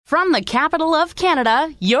From the capital of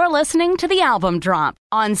Canada, you're listening to The Album Drop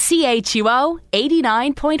on CHUO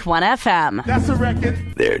 89.1 FM. That's a record.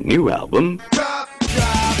 Their new album.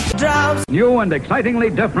 Drops. New and excitingly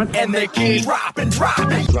different. And they keep dropping.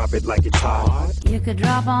 Drop it like it's hot. You could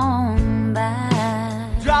drop on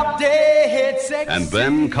by. Drop dead sex. And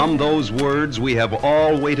then come those words we have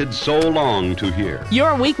all waited so long to hear.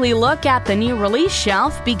 Your weekly look at the new release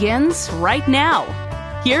shelf begins right now.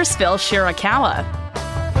 Here's Phil Shirakawa.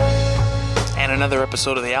 And another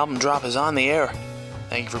episode of The Album Drop is on the air.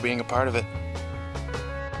 Thank you for being a part of it.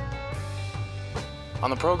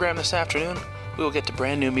 On the program this afternoon, we will get to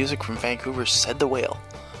brand new music from Vancouver's Said the Whale,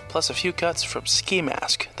 plus a few cuts from Ski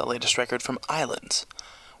Mask, the latest record from Islands.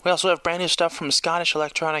 We also have brand new stuff from Scottish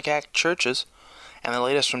electronic act Churches, and the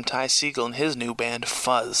latest from Ty Segall and his new band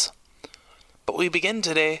Fuzz. But we begin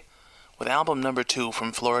today with album number 2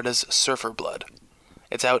 from Florida's Surfer Blood.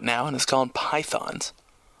 It's out now and it's called Pythons.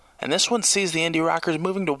 And this one sees the indie rockers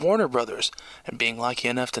moving to Warner Brothers and being lucky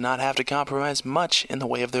enough to not have to compromise much in the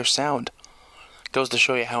way of their sound. Goes to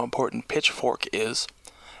show you how important Pitchfork is,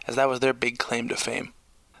 as that was their big claim to fame.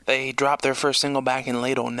 They dropped their first single back in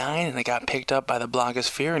late 2009 and it got picked up by the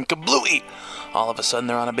blogosphere and kablooey! All of a sudden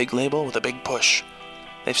they're on a big label with a big push.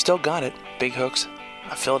 They've still got it, big hooks,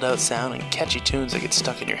 a filled out sound, and catchy tunes that get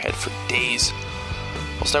stuck in your head for days.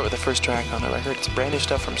 We'll start with the first track on the record. It's brand new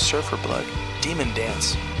stuff from Surfer Blood, Demon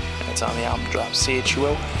Dance. And it's on the album drop,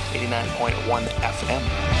 CHUO 89.1 FM.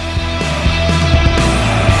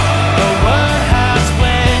 The word has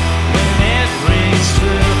weight when it rings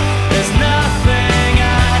true. There's nothing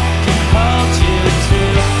I can hold you to.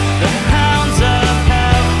 The hounds of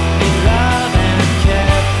hell need love and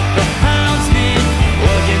care. The hounds need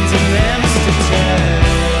organs and limbs to tear.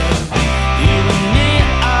 You and me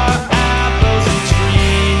are apples and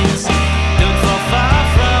trees. Don't fall far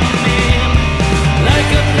from me.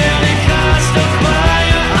 Like a Pentecostal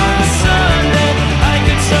choir on a Sunday, I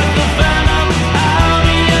could suck the venom out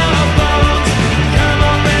of your bones. Come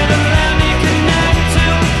on, baby, let me connect to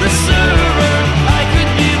the server. I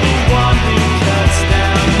could be the one who cuts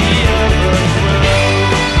down the overgrowth.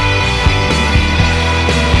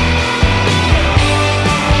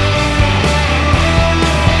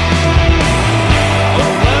 A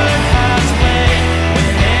word has weight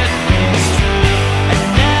when it rings true, and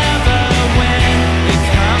never when it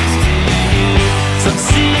comes to you. Some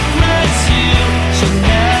secrets you should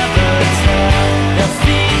never tell. They'll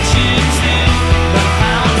feed you to the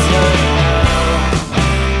hounds of hell.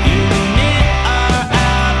 You and me are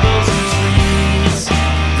apples and trees.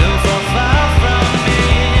 Don't fall far from me.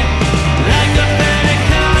 Like a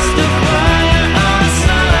Pentecostal choir on a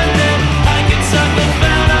Sunday, I could suck the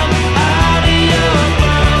venom out of your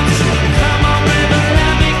bones. Come on, baby,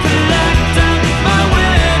 let me collect on my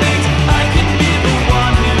winnings. I could be the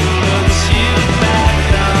one who puts you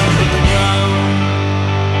back on the throne.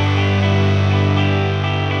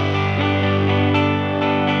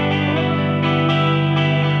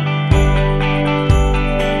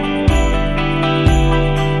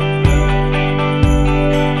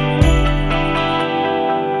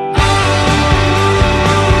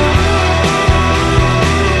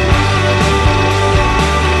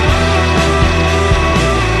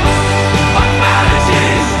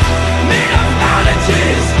 Apologies, need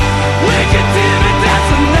apologies. We can demon dance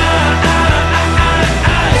tonight.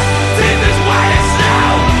 Deep as white as snow,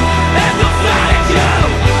 and they'll find you.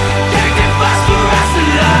 Can't get phosphorescent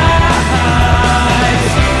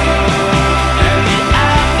and the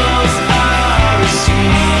apples are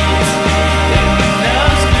sweet, and the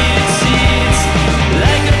nosebleed seeds.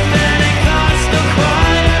 Like a Pentecostal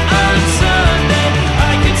choir on Sunday,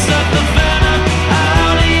 I could suck the venom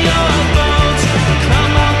out of your bones.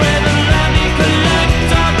 Come on, baby, let me collect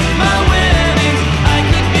on my winnings. I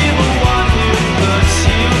could be the one who puts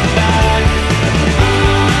you back.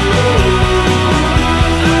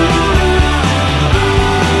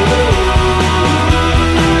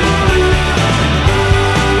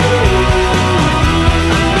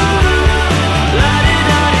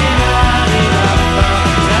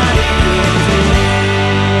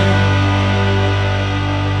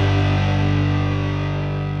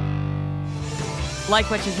 Like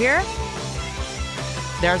what you hear?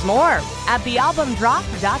 There's more at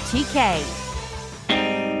thealbumdrop.tk.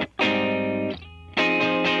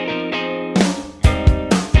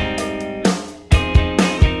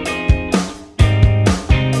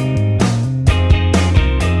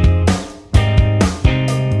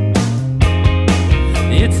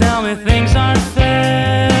 You tell me things aren't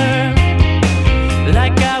fair,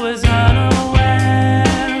 like I was unaware.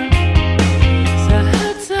 So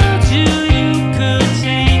I told you you could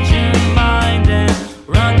change your mind and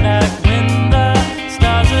run back.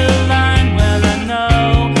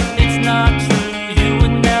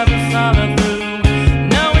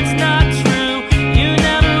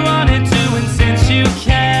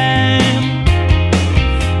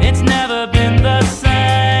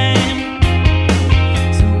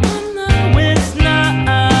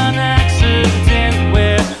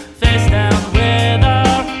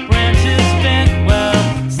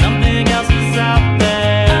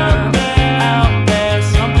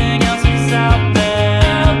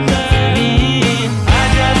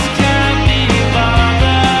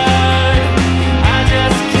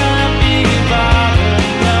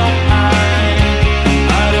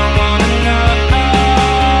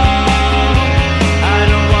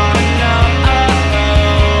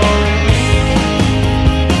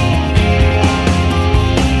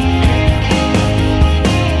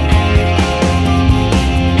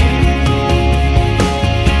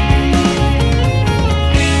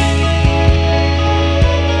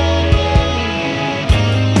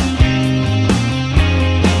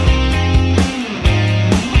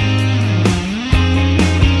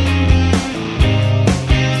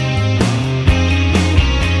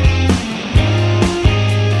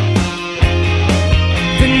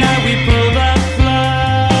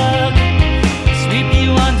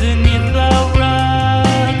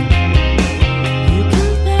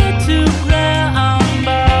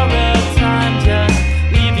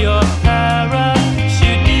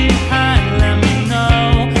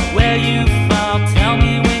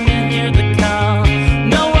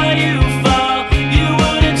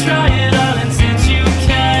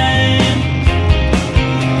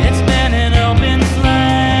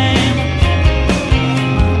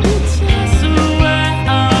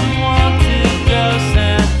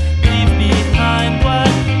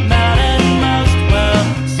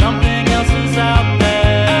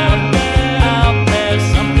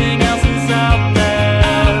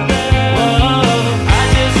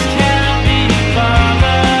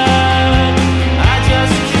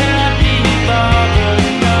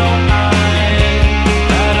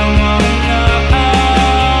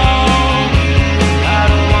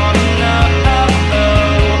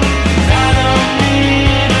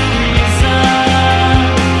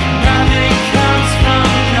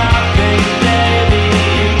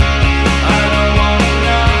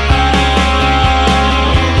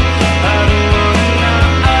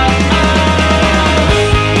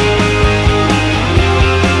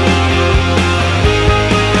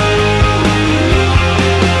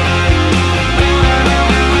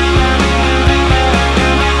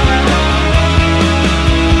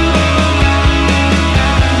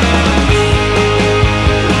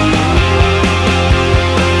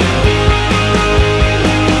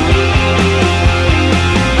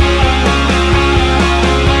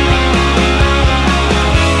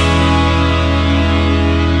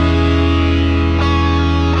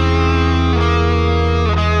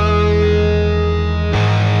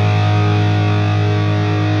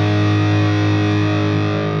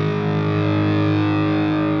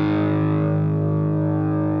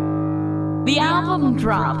 The Album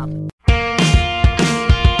Drop.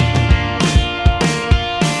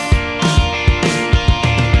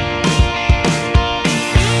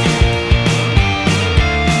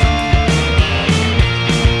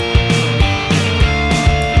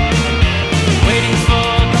 Waiting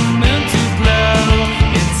for the moon to glow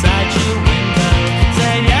inside your window.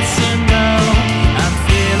 Say yes or no. I'm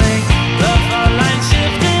feeling the fall line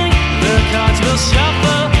shifting. The cards will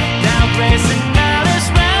shuffle down Grayson Malice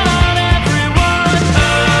round on everyone.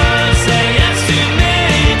 Oh, say yes to me.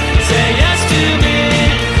 Say yes to me.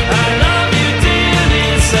 I love you dearly,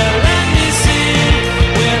 so let me see.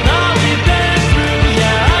 With all we've been through,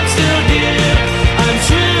 yeah, I'm still here. I'm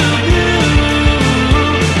true blue.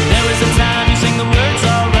 There was a time you sing the words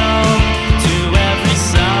all wrong to every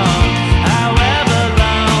song, however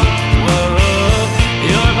long. Whoa,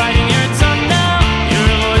 you're biting your tongue now, your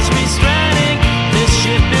voice restraining. This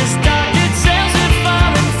ship is dark, it sails it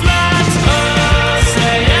falling flat. Oh,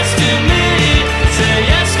 say yes to me, say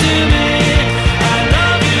yes to me. I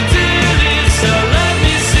love you dearly, so let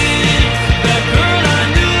me see. That girl I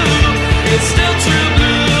knew, it's still true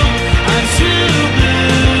blue. I'm true blue.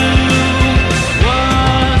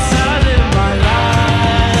 Once I lived my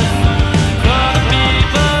life for the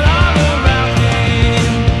people all around me.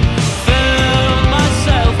 Filled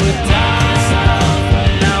myself with doubt.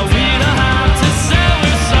 Now we know how to say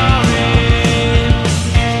we're sorry.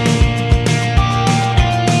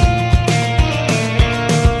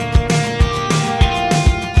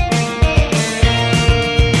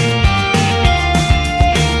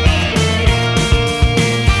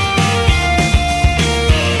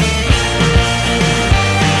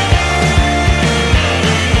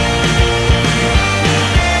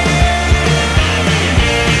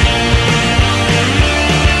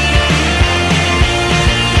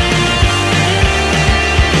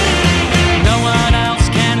 No one else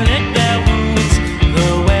can lick their wounds the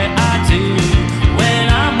way I do when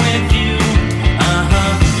I'm with you.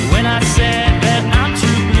 When I said that I'm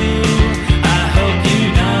true blue, I hope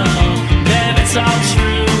you know that it's all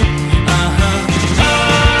true.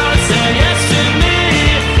 Oh, say yes to me,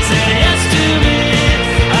 say yes to me.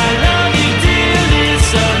 I love you dearly,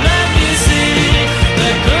 so let me see.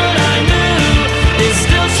 The good I knew is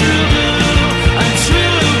still true blue. I'm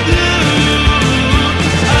true blue.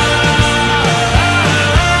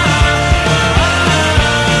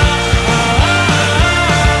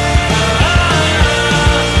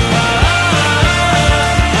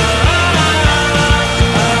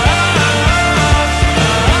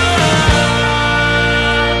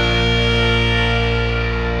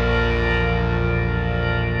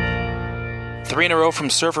 Three in a row from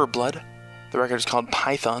Surfer Blood. The record is called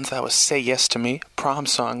Pythons. That was Say Yes to Me. Prom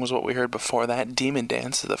Song was what we heard before that. Demon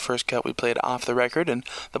Dance is the first cut we played off the record. And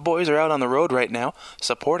the boys are out on the road right now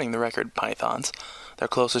supporting the record Pythons. Their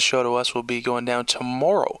closest show to us will be going down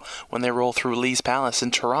tomorrow when they roll through Lee's Palace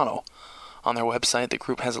in Toronto. On their website, the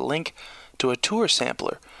group has a link to a tour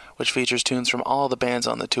sampler, which features tunes from all the bands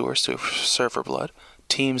on the tour, Surfer Blood,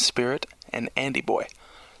 Team Spirit, and Andy Boy.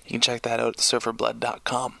 You can check that out at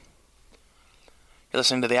surferblood.com. You're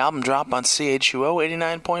listening to the Album Drop on CHUO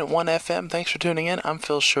 89.1 FM. Thanks for tuning in. I'm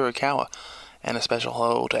Phil Shirakawa. And a special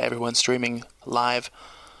hello to everyone streaming live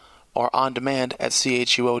or on demand at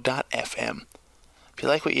chuo.fm. If you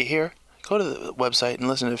like what you hear, go to the website and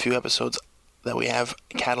listen to a few episodes that we have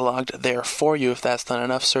cataloged there for you. If that's not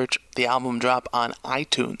enough, search the Album Drop on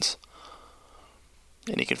iTunes.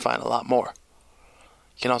 And you can find a lot more.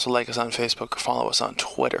 You can also like us on Facebook or follow us on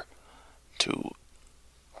Twitter to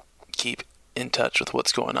keep in touch with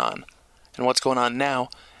what's going on. And what's going on now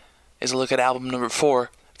is a look at album number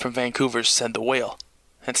 4 from Vancouver's Said the Whale.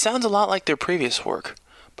 It sounds a lot like their previous work,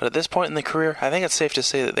 but at this point in the career, I think it's safe to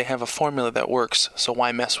say that they have a formula that works, so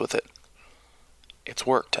why mess with it? It's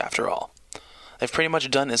worked, after all. They've pretty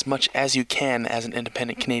much done as much as you can as an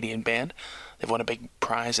independent Canadian band. They've won a big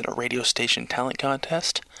prize in a radio station talent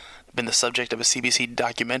contest. They've been the subject of a CBC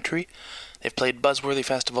documentary. They've played buzzworthy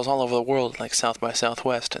festivals all over the world like South by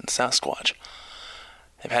Southwest and Sasquatch.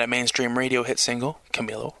 They've had a mainstream radio hit single,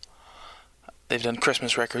 Camilo. They've done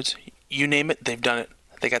Christmas records. You name it, they've done it.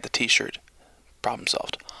 They got the t-shirt. Problem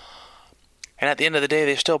solved. And at the end of the day,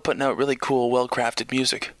 they're still putting out really cool, well-crafted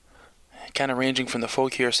music. Kind of ranging from the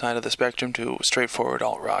folkier side of the spectrum to straightforward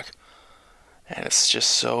alt-rock. And it's just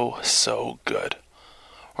so, so good.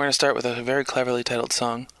 We're going to start with a very cleverly titled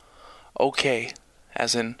song, OK,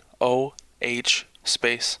 as in O-H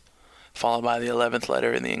space, followed by the 11th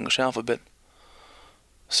letter in the English alphabet.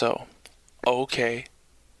 So, OK,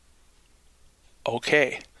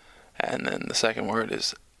 OK. And then the second word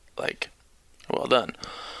is like, well done.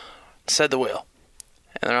 Said the Whale.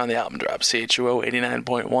 And they're on the album drop, CHUO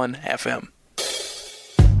 89.1 FM.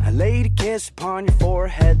 I laid a kiss upon your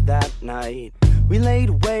forehead that night. We laid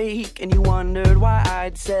awake and you wondered why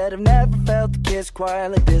I'd said I've never felt a kiss quite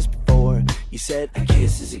like this before. You said a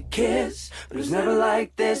kiss is a kiss, but it was never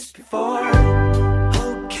like this before.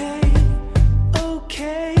 Okay,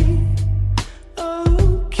 okay,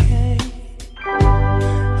 okay,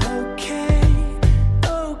 okay,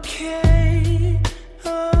 okay,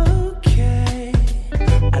 okay.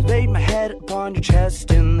 I laid my head upon your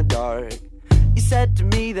chest in the dark. You said to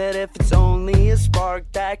me that if it's only a spark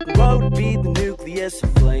that can grow to be the nucleus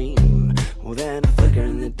of flame, well then a flicker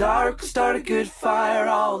in the dark will start a good fire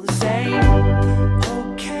all the same.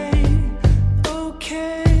 Okay,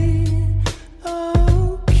 okay,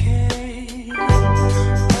 okay,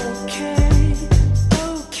 okay,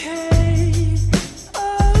 okay,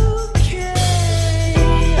 okay.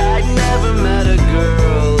 I'd never met a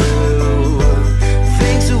girl who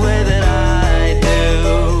thinks the way that I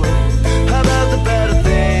do about the better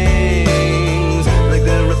things, like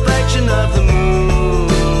the reflection of the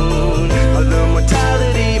moon, or the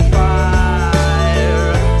mortality of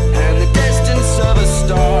fire, and the distance of a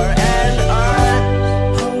star and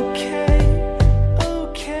us. Okay,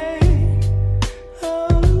 okay,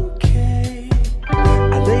 okay.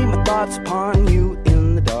 I lay my thoughts upon you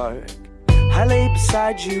in the dark. I lay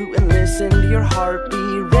beside you and listened to your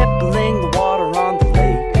heartbeat rippling the water on the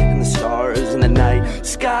lake and the stars in the night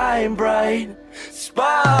sky and bright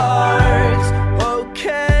sparks.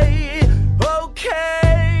 Okay,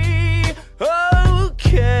 okay,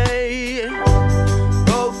 okay,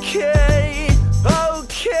 okay,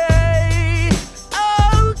 okay,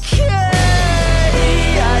 okay.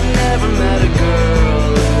 I never met a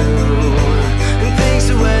girl who thinks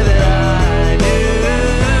the way that I do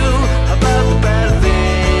about the better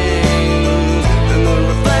things and the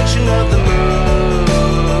reflection of the moon,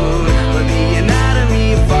 or the anatomy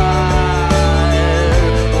of fire,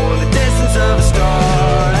 or the distance of a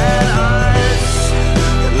star and us.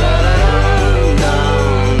 La la la, no,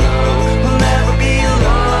 we'll never be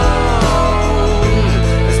alone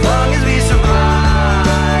as long as we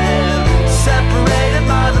survive, separated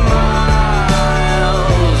by the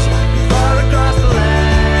miles, far across the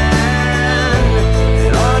land,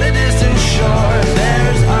 and on a distant shore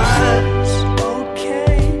there's us.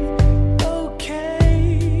 Okay, okay,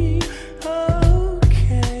 okay,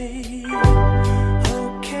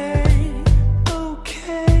 okay, okay,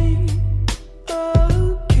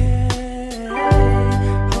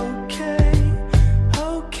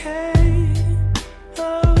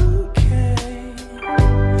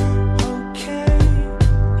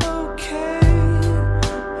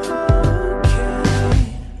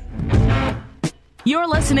 You're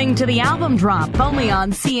listening to the album drop only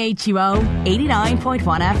on CHUO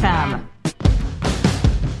 89.1 FM.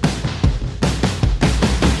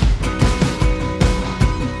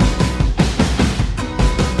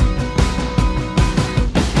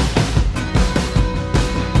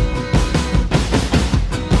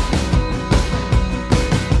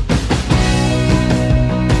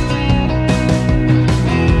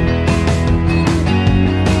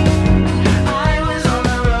 I was on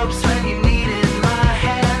the ropes when you needed my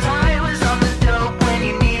hands. I was on the dope when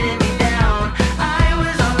you needed me down. I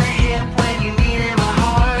was on the hip when you needed my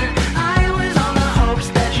heart. I was on the hopes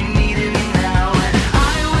that you needed me now. And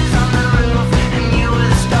I was on the roof and you were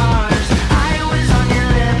the stars. I was on your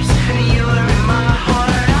lips and you were in my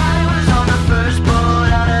heart. I was on the first boat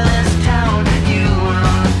out of this town. You were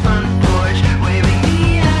on the front porch waving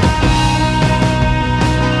me out.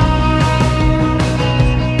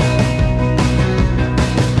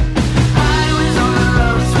 I was on the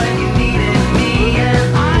ropes when you needed me, and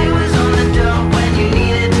I was on the dope when you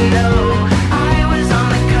needed to know. I was on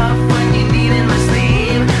the cuff when you needed my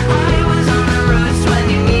sleeve. I was on the roots when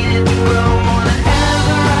you needed to grow. More than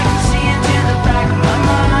ever, I can see into the back of my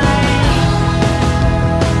mind,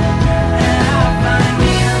 and I find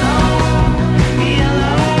me alone, me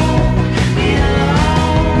alone, me alone,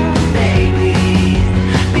 baby.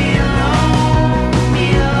 Me alone, me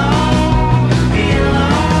alone, me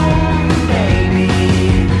alone, baby.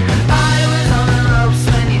 I was on the ropes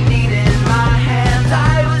when you needed my hands.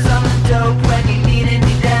 I was on the dope when you needed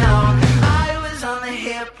me down. I was on the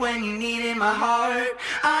hip when you needed my heart.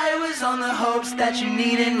 I was on the hopes that you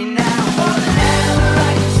needed me now. More than ever,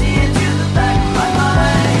 I can see into the back of my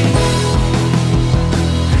mind.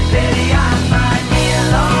 Baby, I find me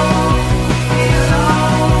alone, me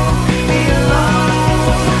alone, me alone.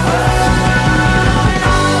 And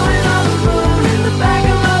I was on the moon in the back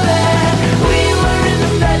of my bed. We were in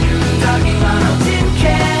the bedroom talking about a tin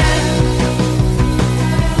can.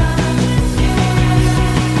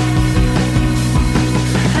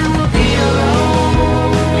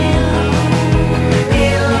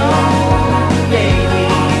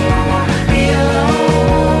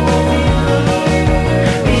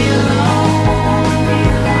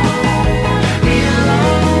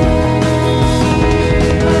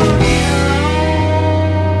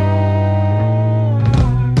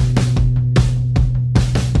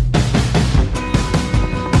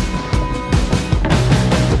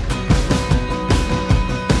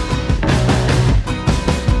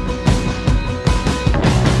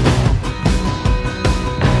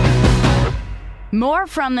 More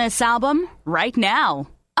from this album right now,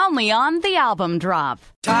 only on The Album Drop.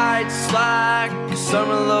 Tides slack,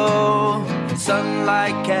 summer low,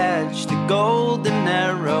 sunlight catch the golden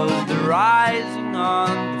arrows, the rising on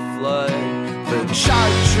the flood. The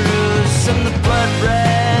chartreuse and the blood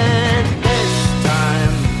red.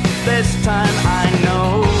 This time I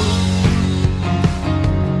know.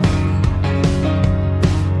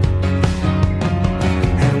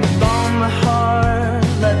 And with all my heart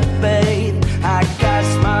let it bathe, I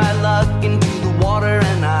cast my luck into the water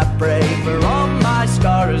and I pray for all my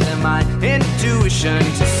scars and my intuition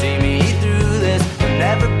to see me through this. I've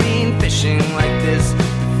never been fishing like this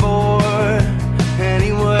before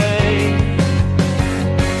anyway.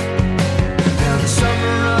 Now the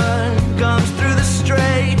summer run comes through the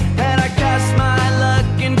strait, and I cast my luck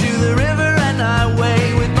into the river and I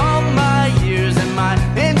weigh with all my years and my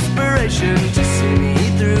inspiration to see me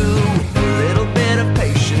through with a little bit of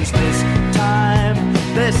patience.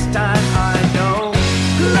 This time I know.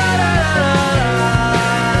 La la la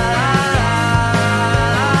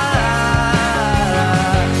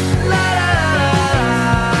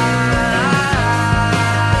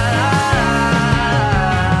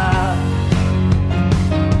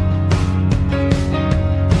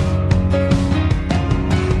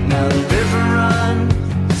Now the river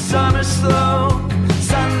runs, summer slow,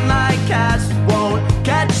 sunlight cast won't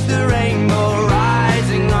catch the rainbow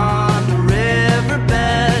rising on the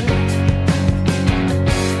riverbed.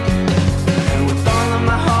 And with all of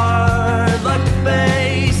my heart like the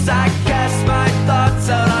face, I cast my thoughts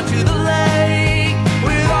out onto the lake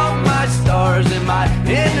with all my stars in my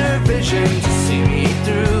inner vision to see me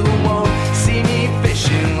through. Won't see me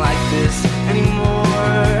fishing like this anymore.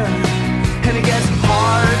 And it gets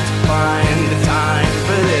hard to find the time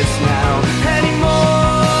for this now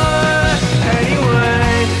anymore.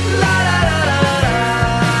 Anyway, la la la la la la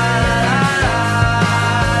la.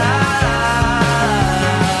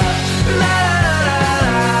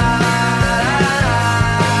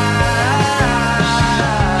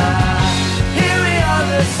 Here we are,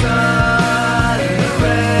 the sun and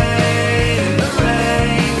the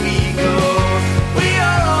rain, we go. We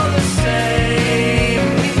are all the same.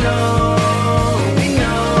 We know.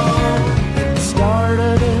 At the start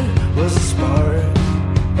of it was a spark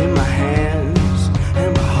in my hands, and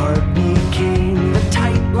my heart became a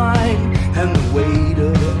tight line, and the weight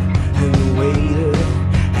of it, and the weight of it,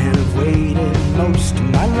 and I've waited most of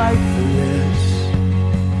my life for this.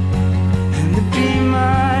 And to be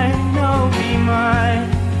mine, oh be mine,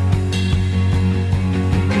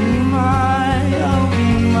 be mine, oh be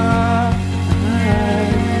mine.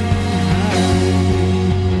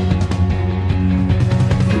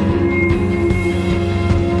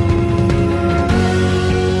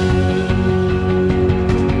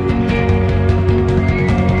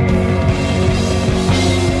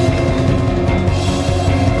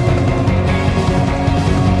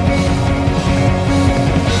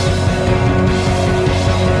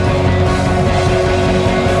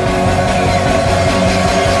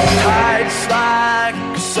 Tides slack,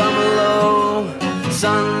 summer low,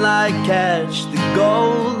 sunlight catch the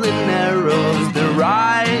golden arrows, they're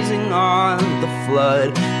rising on the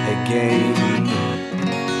flood again.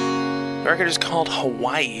 The record is called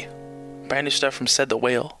Hawaii. Brand new stuff from Said the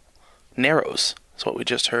Whale. Narrows is what we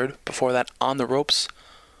just heard. Before that, On the Ropes.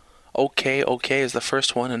 Okay is the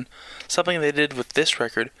first one, and something they did with this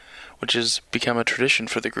record, which has become a tradition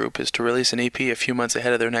for the group, is to release an EP a few months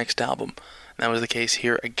ahead of their next album. And that was the case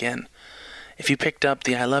here again. If you picked up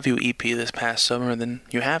the I Love You EP this past summer, then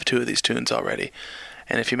you have 2 of these tunes already.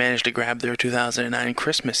 And if you managed to grab their 2009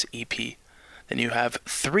 Christmas EP, then you have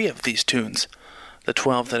 3 of these tunes, the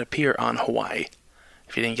 12 that appear on Hawaii.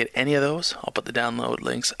 If you didn't get any of those, I'll put the download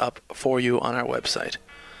links up for you on our website.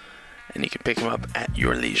 And you can pick them up at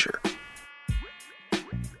your leisure.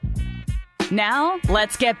 Now,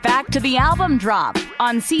 let's get back to The Album Drop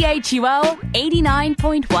on CHUO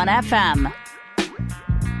 89.1 FM.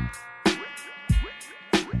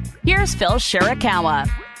 Here's Phil Shirakawa.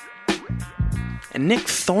 And Nick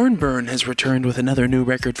Thornburn has returned with another new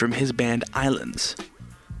record from his band Islands.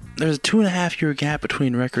 There's a 2.5-year gap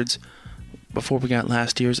between records before we got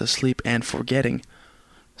last year's Asleep and Forgetting.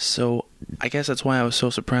 So I guess that's why I was so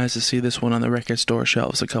surprised to see this one on the record store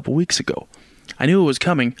shelves a couple weeks ago. I knew it was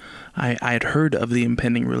coming. I had heard of the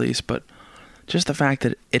impending release, but just the fact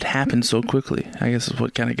that it happened so quickly, I guess is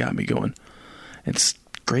what kind of got me going. It's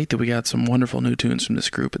great that we got some wonderful new tunes from this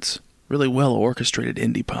group. It's really well orchestrated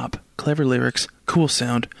indie pop, clever lyrics, cool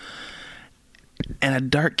sound, and a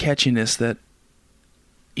dark catchiness that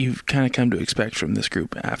you've kind of come to expect from this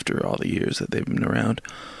group after all the years that they've been around.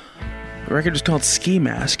 The record is called Ski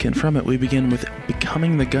Mask, and from it we begin with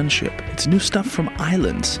Becoming the Gunship. It's new stuff from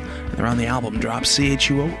Islands, and they're on the album drop,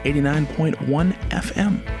 CHUO 89.1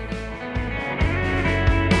 FM.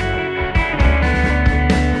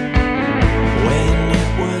 When it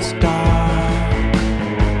was dark,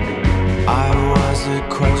 I was a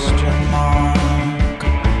question mark,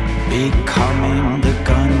 becoming the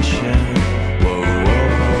gunship. Whoa, whoa,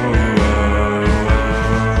 whoa, whoa.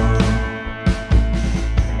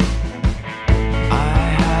 I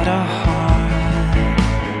had a heart,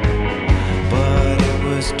 but it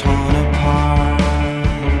was torn apart.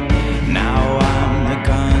 Now I'm the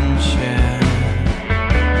gunship.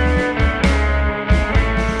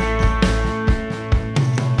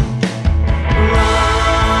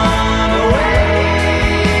 Run away,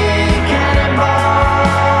 cannonball.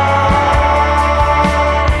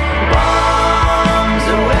 Bombs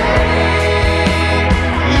away.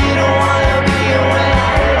 You don't wanna be away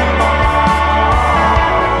anymore.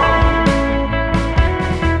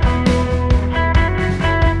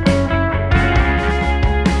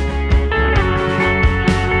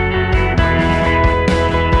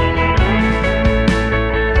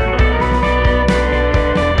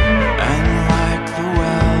 And like the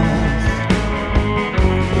wealth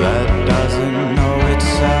that doesn't know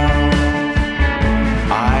itself,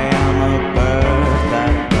 I am a bird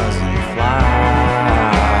that doesn't fly.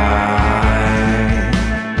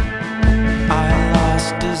 I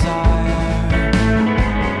lost desire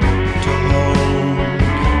to hold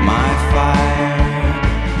my fire.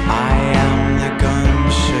 I am the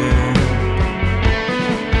gunship.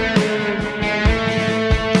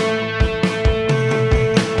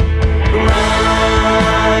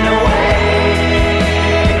 Run away,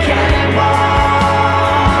 cannonball.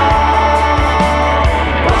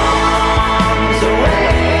 Bombs away.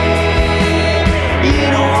 You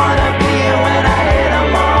don't wanna be here when I hit 'em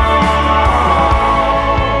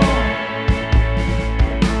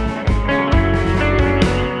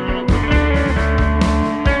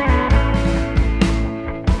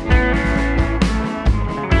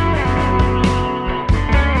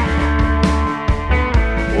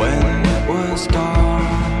When it was dark,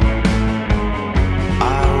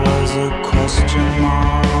 I was a question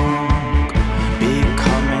mark,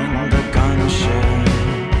 becoming the gunship.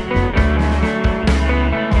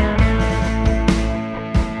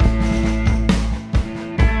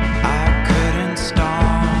 I couldn't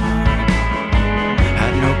stop,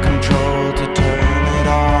 had no control to turn it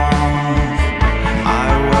off. I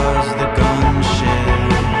was the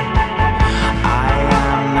gunship. I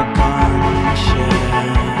am the gunship.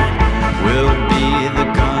 Will be the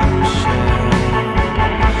gunship.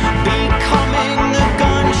 Becoming the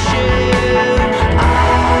gunship.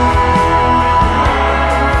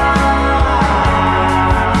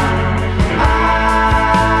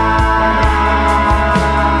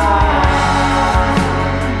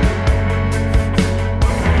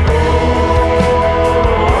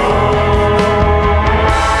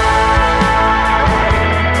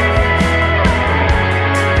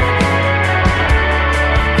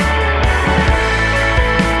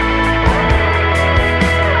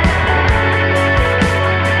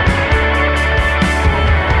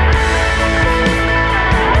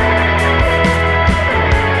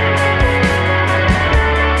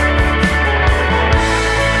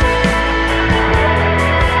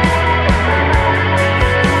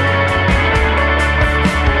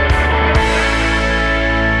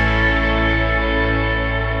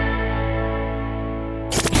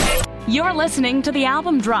 You're listening to the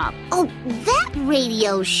album drop. Oh, that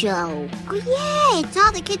radio show. Oh, yeah, it's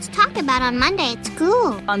all the kids talk about on Monday at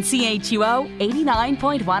school. On CHUO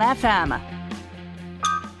 89.1 FM.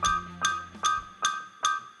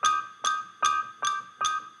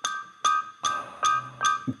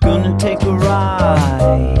 Gonna take a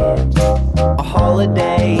ride, a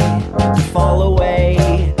holiday to fall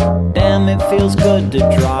away. Damn, it feels good to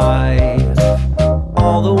drive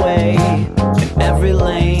all the way in every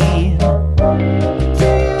lane. Do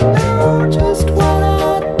you know just what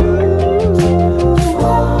I do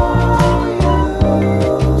for you?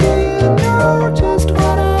 Do you know just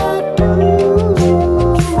what I do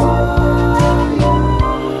for you?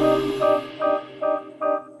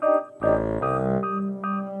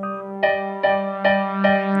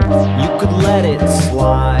 You could let it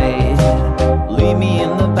slide, leave me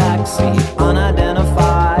in the backseat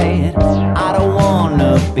unidentified. I don't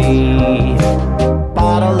wanna be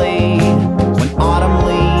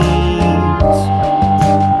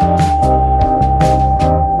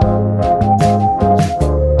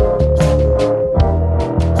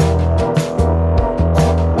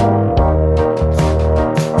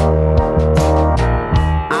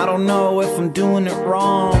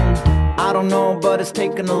it's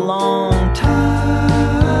taken a long time.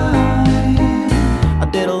 I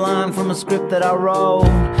did a line from a script that I wrote.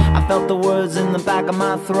 I felt the words in the back of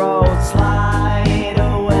my throat slide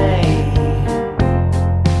away,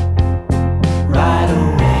 right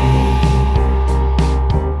away.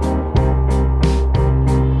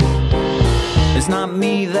 It's not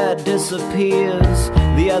me that disappears,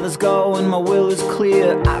 the others go and my will is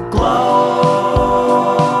clear. I glow,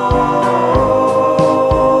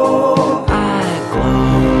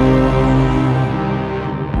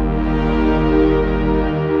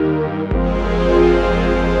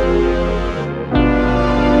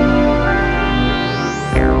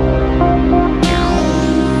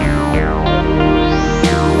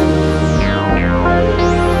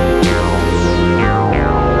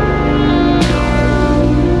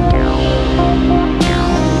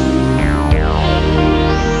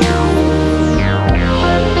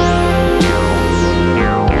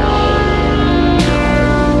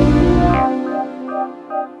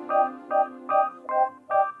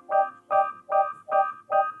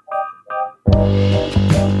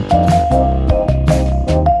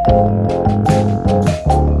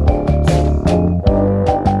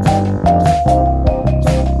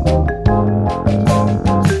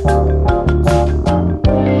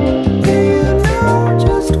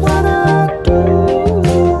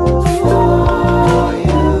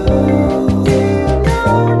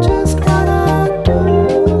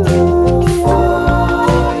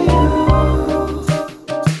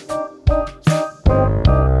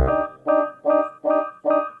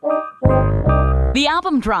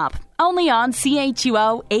 Drop, only on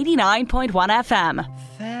CHUO 89.1 FM.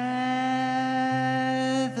 Featherless,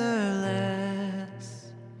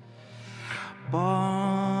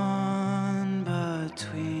 born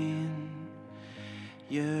between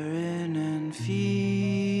urine and feces,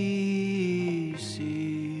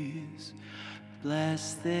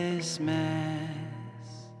 bless this mess.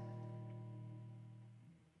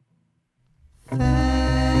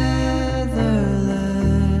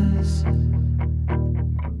 Featherless,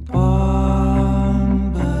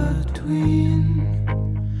 born between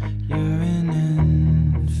urine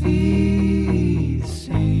and feces,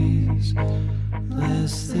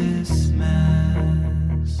 bless this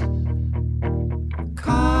mess.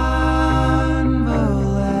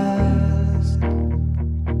 Convalesced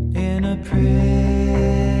in a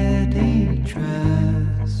pretty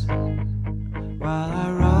dress, while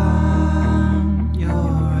I run your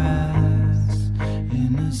ass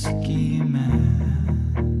in a ski mask.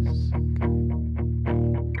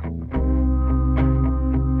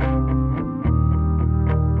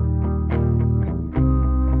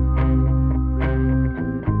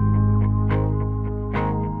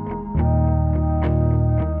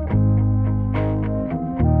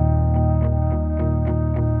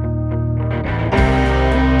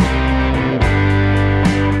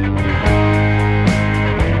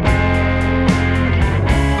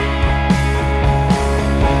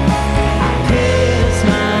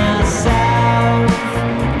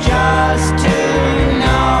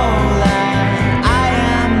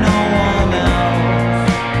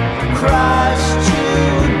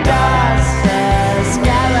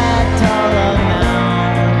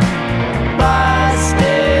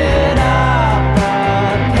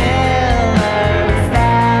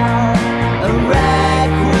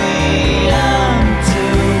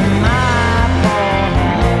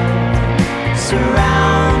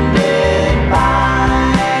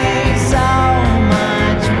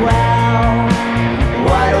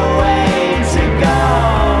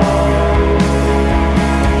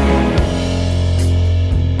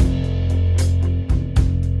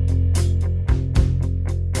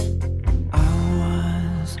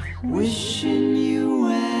 Wishing you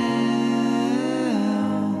well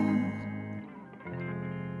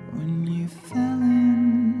when you fell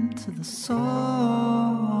into the source,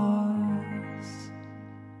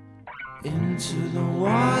 into the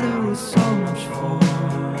water with so much force.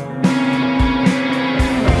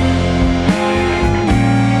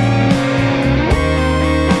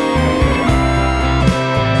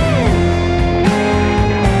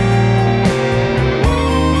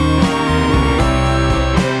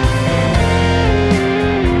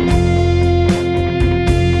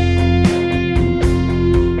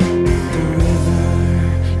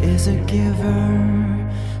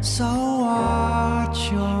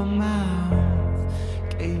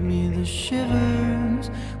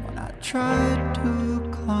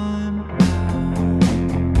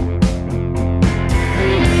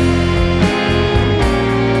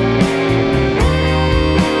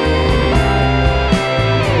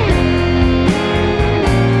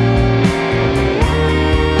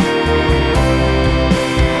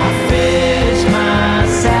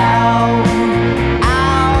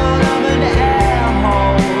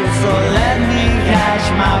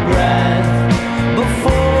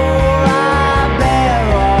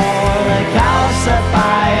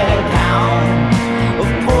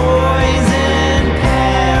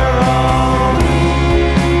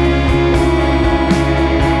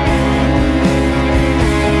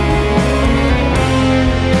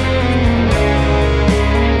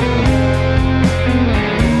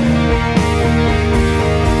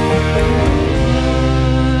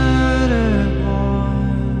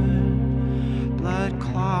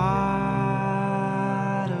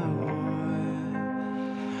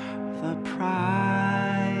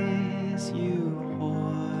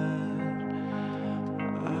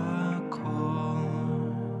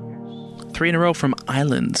 3 in a row from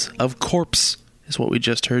Islands of Corpse is what we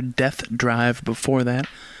just heard. Death Drive before that.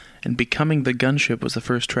 And Becoming the Gunship was the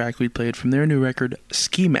first track we played from their new record,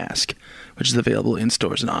 Ski Mask, which is available in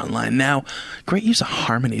stores and online now. Great use of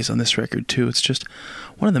harmonies on this record, too. It's just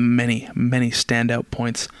one of the many, many standout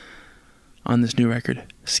points on this new record,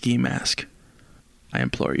 Ski Mask. I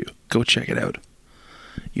implore you, go check it out.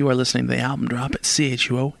 You are listening to the album drop at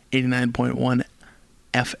CHUO 89.1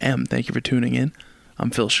 FM. Thank you for tuning in. I'm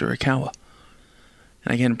Phil Shirakawa.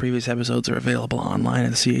 And again, previous episodes are available online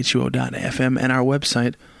at chuo.fm and our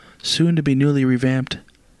website, soon to be newly revamped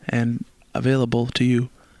and available to you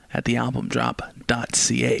at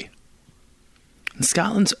thealbumdrop.ca. And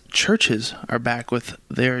Scotland's Churches are back with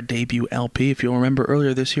their debut LP. If you'll remember,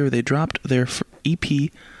 earlier this year they dropped their EP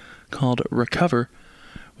called Recover,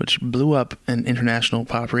 which blew up in international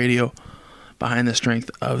pop radio behind the strength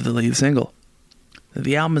of the lead single.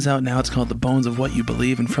 The album is out now. It's called The Bones of What You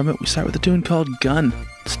Believe, and from it we start with a tune called Gun.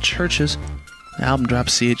 It's Churches. The album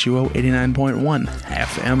drops CHUO 89.1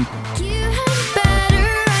 FM. You had better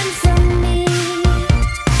run from me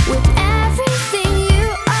with everything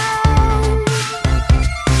you own,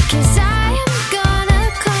 'cause I am gonna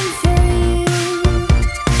come for you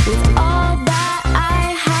with all that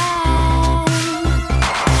I have.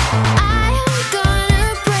 I am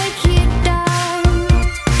gonna break you down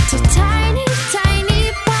to tiny, tiny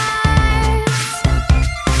parts.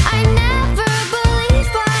 I never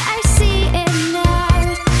believed, but I see it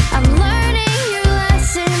now. I'm learning your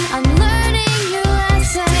lesson. I'm learning your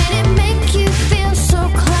lesson. Did it make you feel so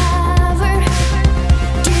clever?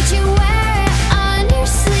 Did you wear it on your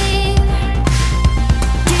sleeve?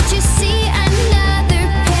 Did you see another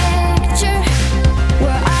picture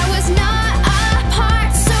where I was not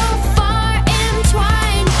apart, so far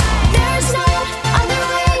entwined? There's no other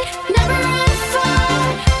way, never run far.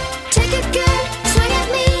 Take a good swing at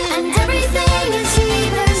me and everything is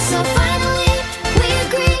even. So finally we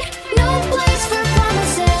agree, no place for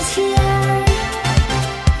promises here.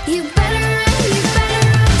 You better run,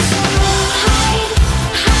 so hide,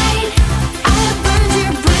 hide. I have burned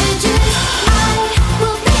your bridges. I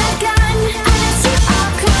will be a gun, and it's you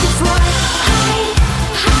I'll come for. Hide,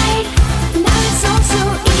 hide. Now it's all so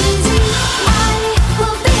easy. I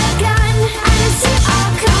will be a gun, and it's you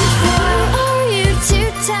I'll come for. Are you to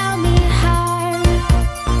tell me how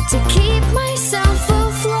to keep myself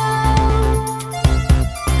afloat?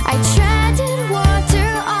 I treaded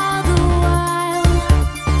water all the while.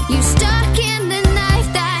 You stuck in the knife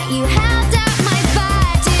that you held at my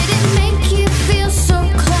back. Did it make you feel so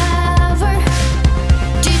clever?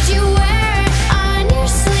 Did you wear it on your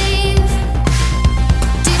sleeve?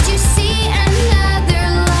 Did you see another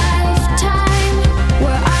lifetime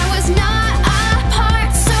where I was not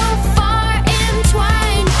apart, so far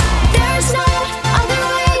entwined? There's no other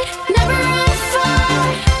way, never run far.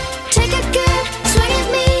 Take a good swing at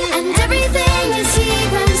me and everything is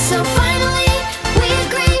even. So finally we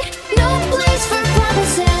agree, no place for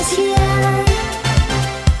promises here.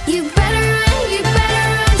 You better run,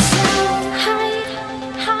 so hide,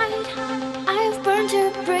 hide. I have burned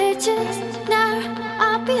your bridges. Now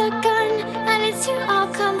I'll be a gun, and it's you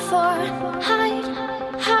I'll come for. Hide,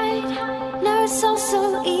 hide. Now it's all so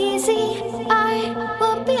easy. I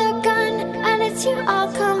will be a gun, and it's you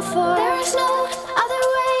I'll come for. There is no other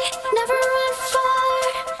way, never run far.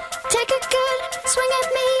 Take a good swing at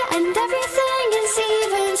me, and everything is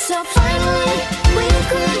even. So finally we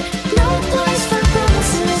agree, no place for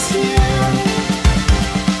promises here.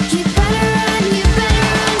 You better run,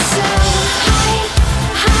 so hide,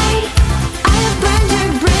 hide. I have burned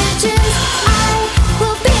your bridges. I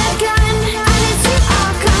will be a gun, and it's you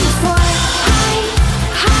I'll come for. Hide,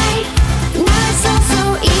 hide. Now it's all so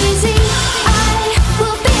easy. I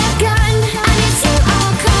will be a gun, and it's you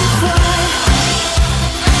I'll come for.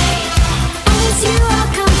 And it's you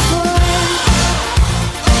I'll come for.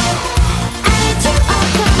 And it's you I'll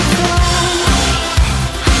come for.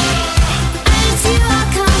 And it's you I'll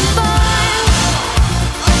come for.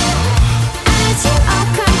 And it's you I'll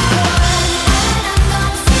come for. And I'm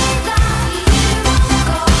gonna see that you won't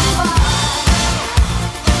go far.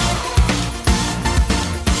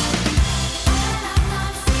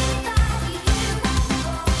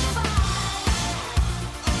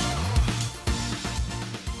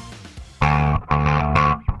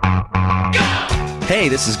 Hey,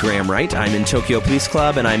 this is Graham Wright. I'm in Tokyo Police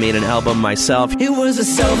Club, and I made an album myself. It was a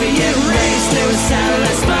Soviet race, there was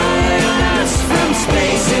satellites spying on us from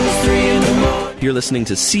space. It was 3 in the morning. You're listening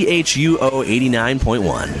to CHUO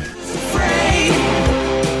 89.1.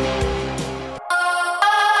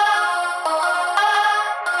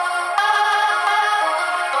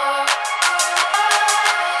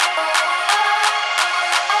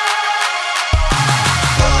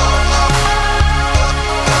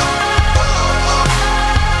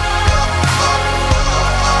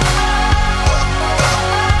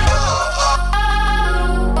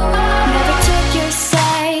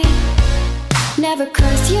 never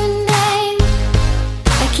curse your name.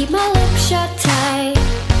 I keep my lips shut tight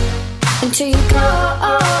until you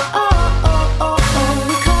go.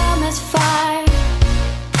 We come as far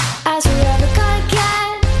as we're ever gonna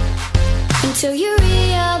get until you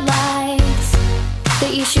realize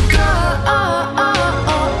that you should go.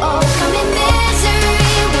 Come in misery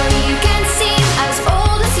where you can seem as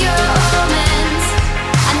old as your omens,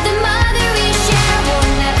 and the mother we share will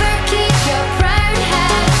never keep your proud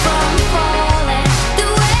head from falling. The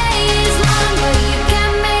way is long, but you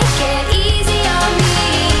can make it easy on me,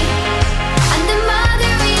 and the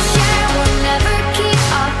mother we share will never keep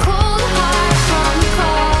our cold heart from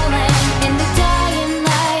calling. In the dying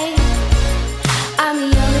light, I'm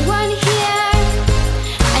the only one here,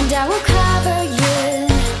 and I will cover you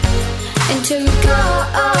until you go.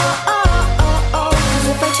 'Cause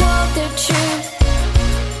if I told the truth,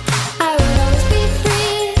 I would always be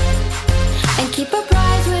free and keep a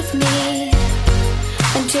bride with me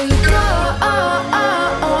until you go.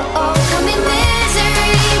 Come in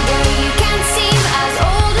misery where you can seem as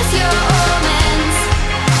old as your omens,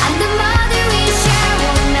 and the mother we share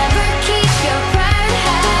will never keep your proud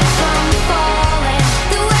head from falling.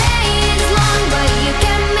 The way is long, but you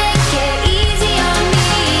can make it easy on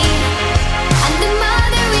me, and the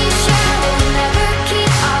mother we share will never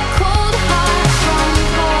keep our cold heart from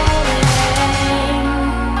falling.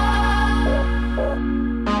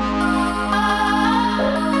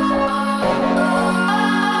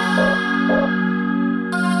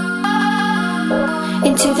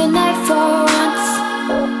 Into the night for once,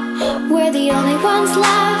 we're the only ones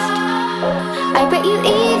left. I bet you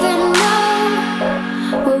even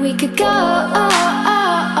know where we could go.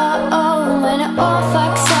 When it all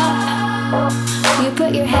fucks up, you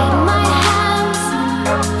put your head in my hands.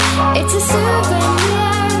 It's a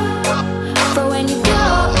souvenir for when you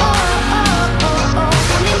go.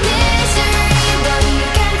 Come in misery where you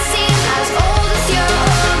can seem as old as your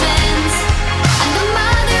omens, and the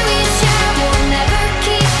mother we share will never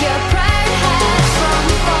keep your proud head from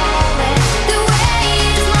falling. The way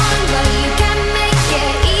is long, but you can make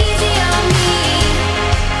it easy on me,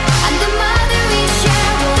 and the mother we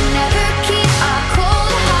share will never keep our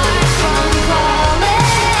cold heart from calling.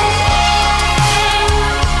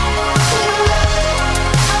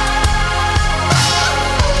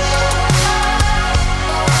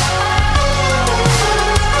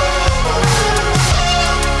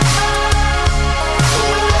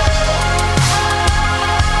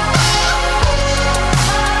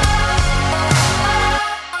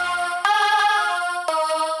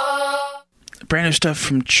 Brand new stuff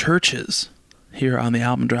from Churches here on the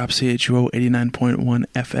album drop, CHUO 89.1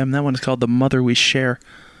 FM. That one is called The Mother We Share.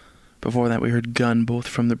 Before that, we heard Gun, both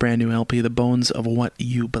from the brand new LP, The Bones of What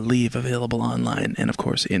You Believe, available online and, of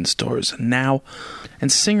course, in stores now. And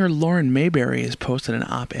singer Lauren Mayberry has posted an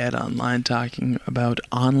op-ed online talking about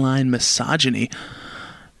online misogyny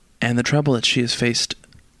and the trouble that she has faced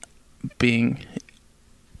being,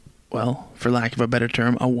 well, for lack of a better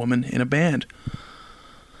term, a woman in a band.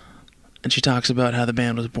 And she talks about how the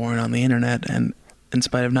band was born on the internet, and in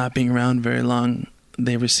spite of not being around very long,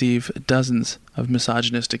 they receive dozens of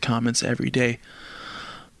misogynistic comments every day.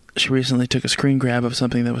 She recently took a screen grab of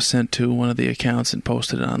something that was sent to one of the accounts and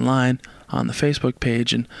posted it online on the Facebook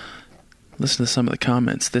page, and listen to some of the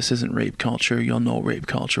comments. This isn't rape culture. You'll know rape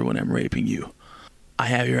culture when I'm raping you. I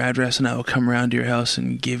have your address and I will come around to your house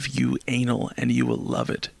and give you anal and you will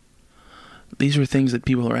love it. These are things that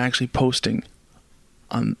people are actually posting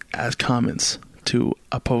as comments to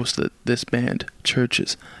a post that this band,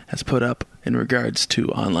 Churches, has put up in regards to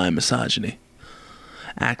online misogyny.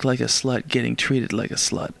 Act like a slut, getting treated like a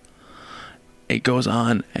slut. It goes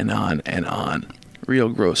on and on and on. Real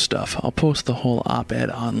gross stuff. I'll post the whole op-ed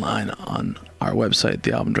online on our website,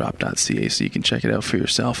 thealbumdrop.ca, so you can check it out for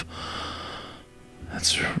yourself.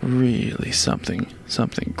 That's really something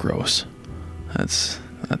gross. That's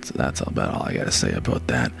about all I gotta say about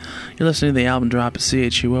that. You're listening to the album drop at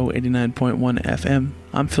CHUO 89.1 FM.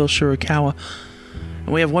 I'm Phil Shirakawa,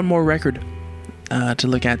 and we have one more record to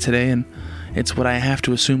look at today, and it's what I have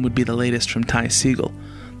to assume would be the latest from Ty Segall.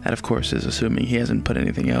 That, of course, is assuming he hasn't put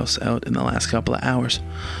anything else out in the last couple of hours.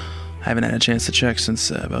 I haven't had a chance to check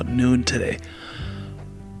since about noon today.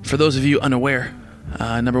 For those of you unaware,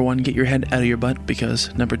 number one, get your head out of your butt,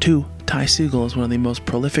 because number two, Ty Segall is one of the most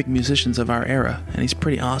prolific musicians of our era, and he's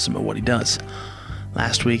pretty awesome at what he does.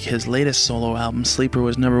 Last week, his latest solo album, Sleeper,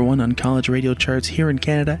 was number one on college radio charts here in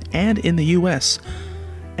Canada and in the US.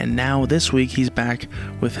 And now, this week, he's back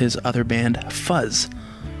with his other band, Fuzz.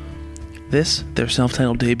 This, their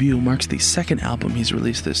self-titled debut, marks the second album he's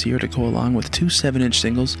released this year to go along with 2 7-inch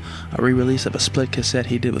singles, a re-release of a split cassette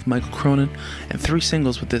he did with Michael Cronin, and 3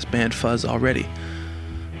 singles with this band Fuzz already,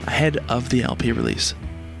 ahead of the LP release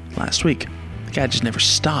last week. The guy just never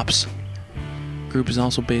stops. The group is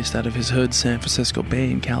also based out of his hood, San Francisco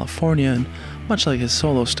Bay in California, and much like his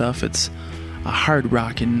solo stuff, it's a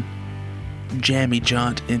hard-rockin', jammy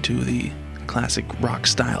jaunt into the classic rock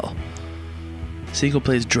style. Siegel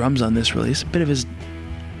plays drums on this release, a bit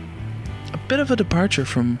of a departure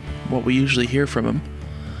from what we usually hear from him,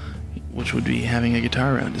 which would be having a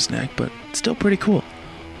guitar around his neck, but still pretty cool.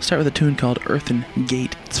 We'll start with a tune called Earthen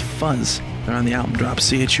Gate. It's Fuzz. They're on the album drop,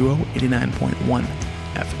 CHUO 89.1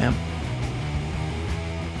 FM.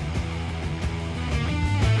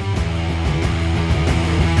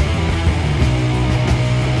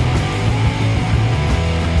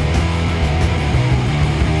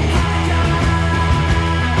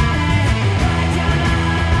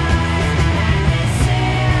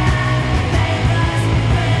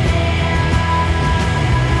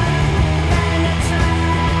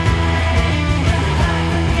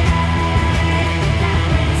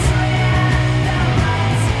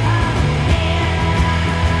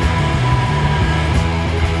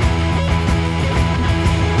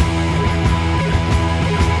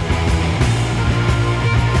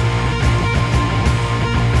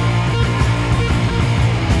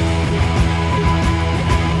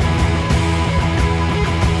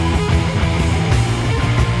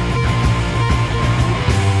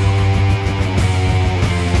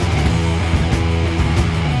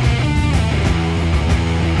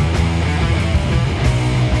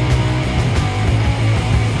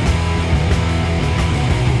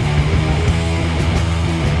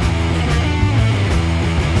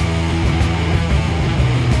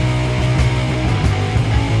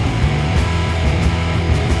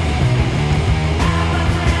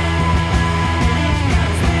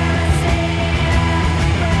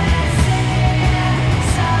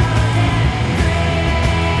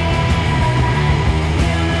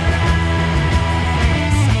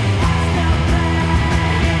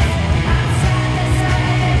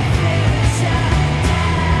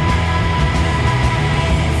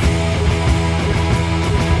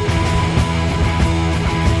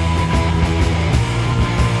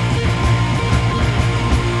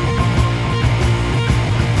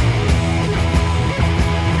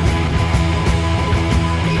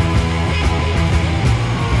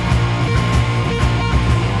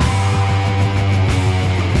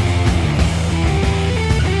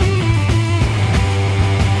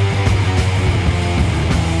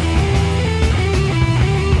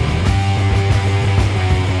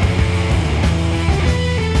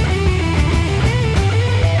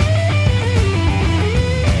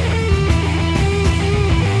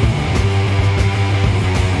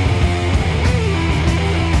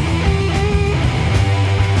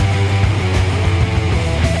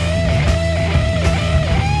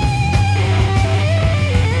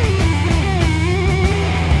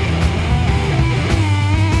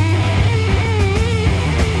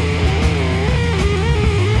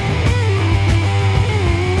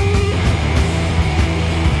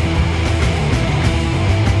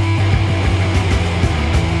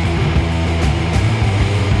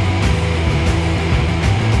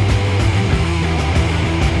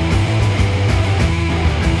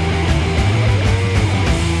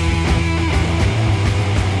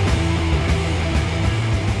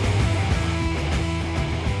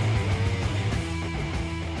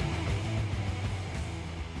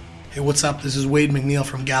 Hey, what's up? This is Wade McNeil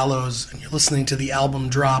from Gallows, and you're listening to the album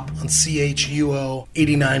drop on CHUO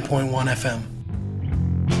 89.1 FM.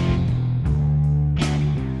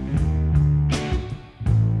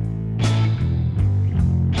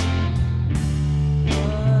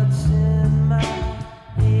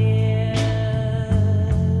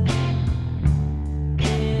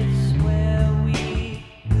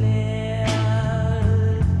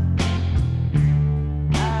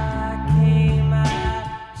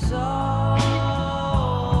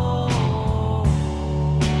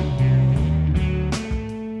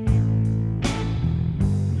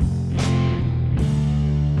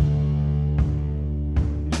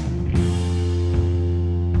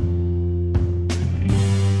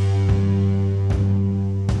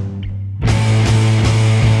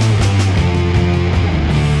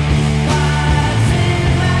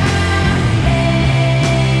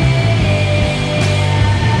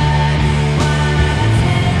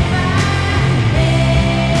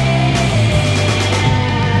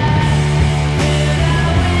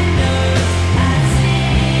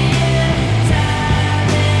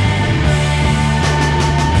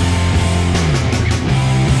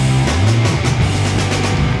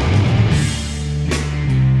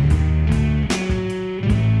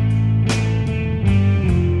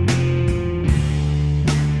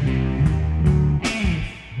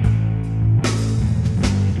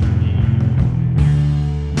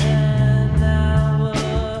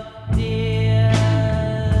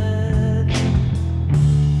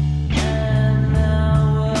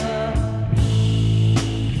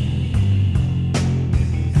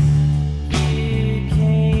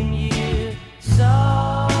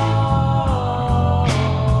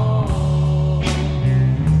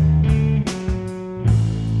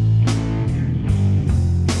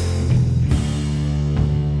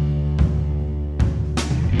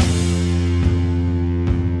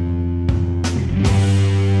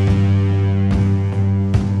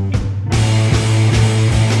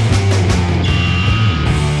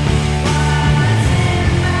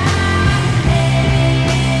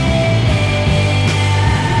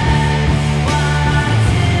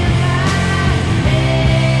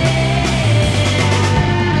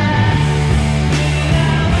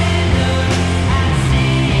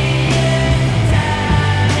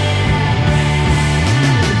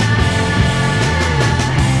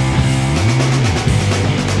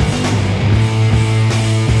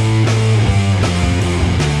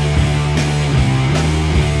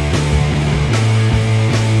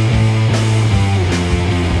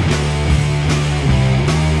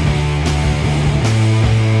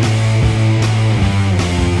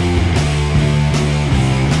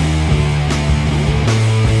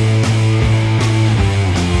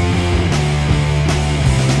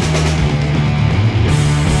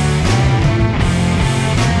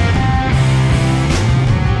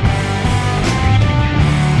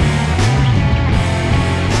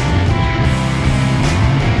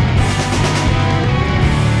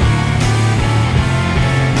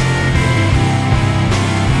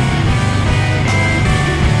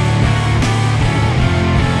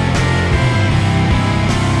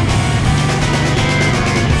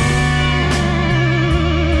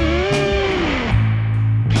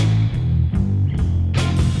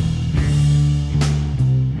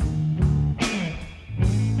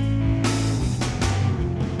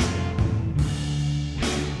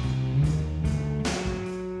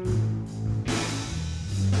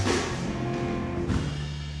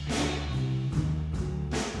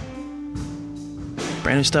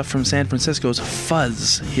 Brand new stuff from San Francisco's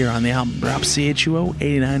Fuzz here on the album drop, CHUO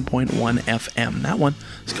 89.1 FM. That one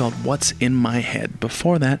is called What's in My Head.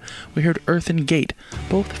 Before that, we heard Earth and Gate,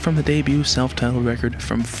 both from the debut self-titled record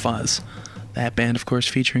from Fuzz. That band, of course,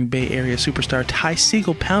 featuring Bay Area superstar Ty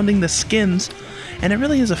Segall pounding the skins, and it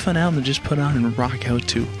really is a fun album to just put on and rock out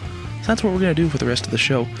to. So that's what we're going to do for the rest of the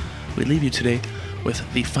show. We leave you today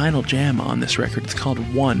with the final jam on this record. It's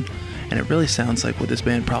called One, and it really sounds like what this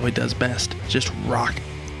band probably does best, just rock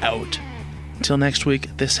out. Until next week,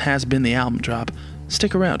 this has been the album drop.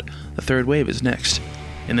 Stick around, the third wave is next.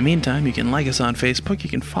 In the meantime, you can like us on Facebook, you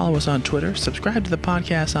can follow us on Twitter, subscribe to the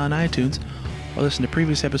podcast on iTunes, or listen to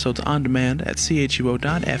previous episodes on demand at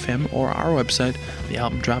chuo.fm or our website,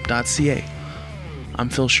 thealbumdrop.ca. I'm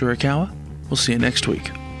Phil Shirakawa. We'll see you next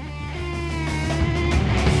week.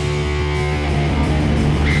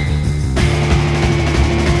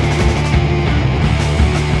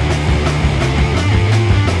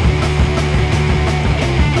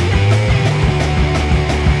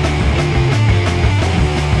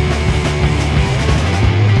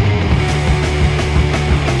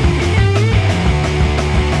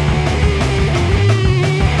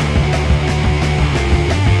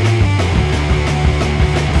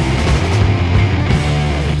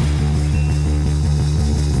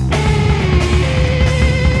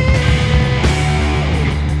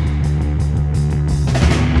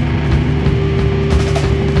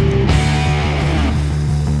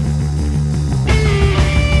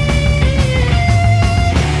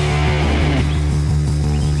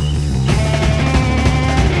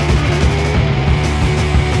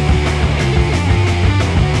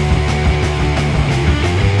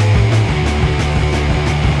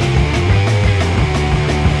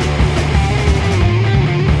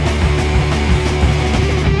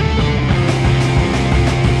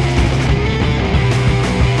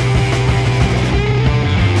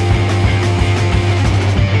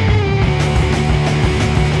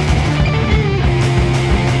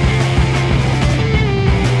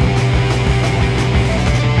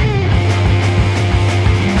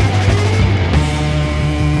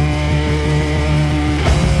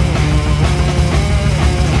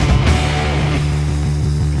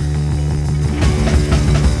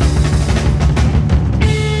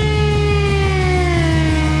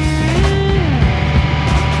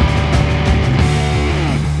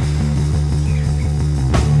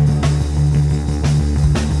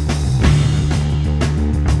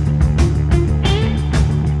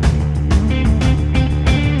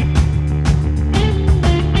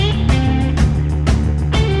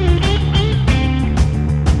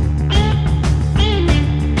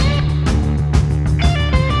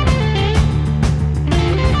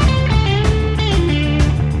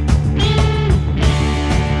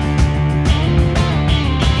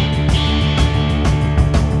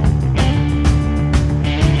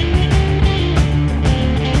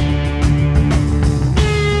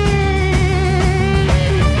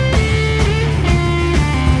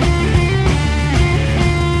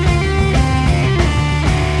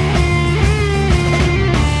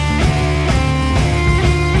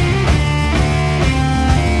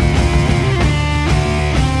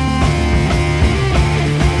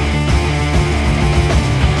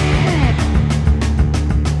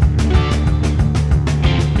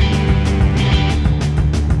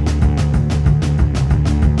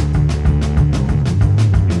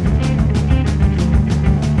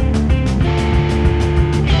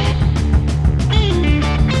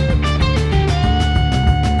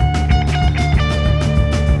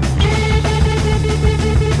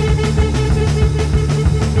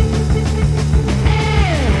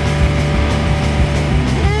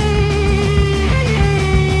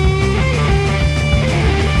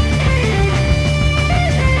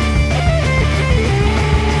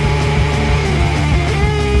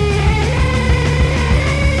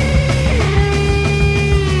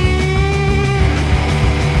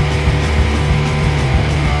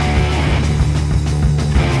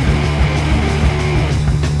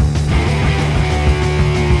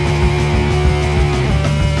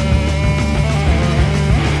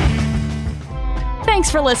 Thanks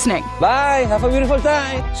for listening. Bye. Have a beautiful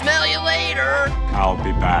time. Smell you later. I'll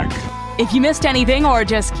be back. If you missed anything or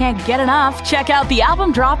just can't get enough, check out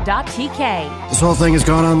thealbumdrop.tk. This whole thing has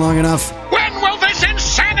gone on long enough. When will this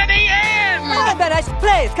insanity end? Can I finish?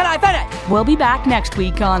 Please, can I finish? We'll be back next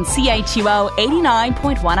week on CHUO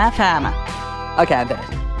 89.1 FM. Okay, I'm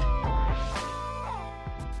finished.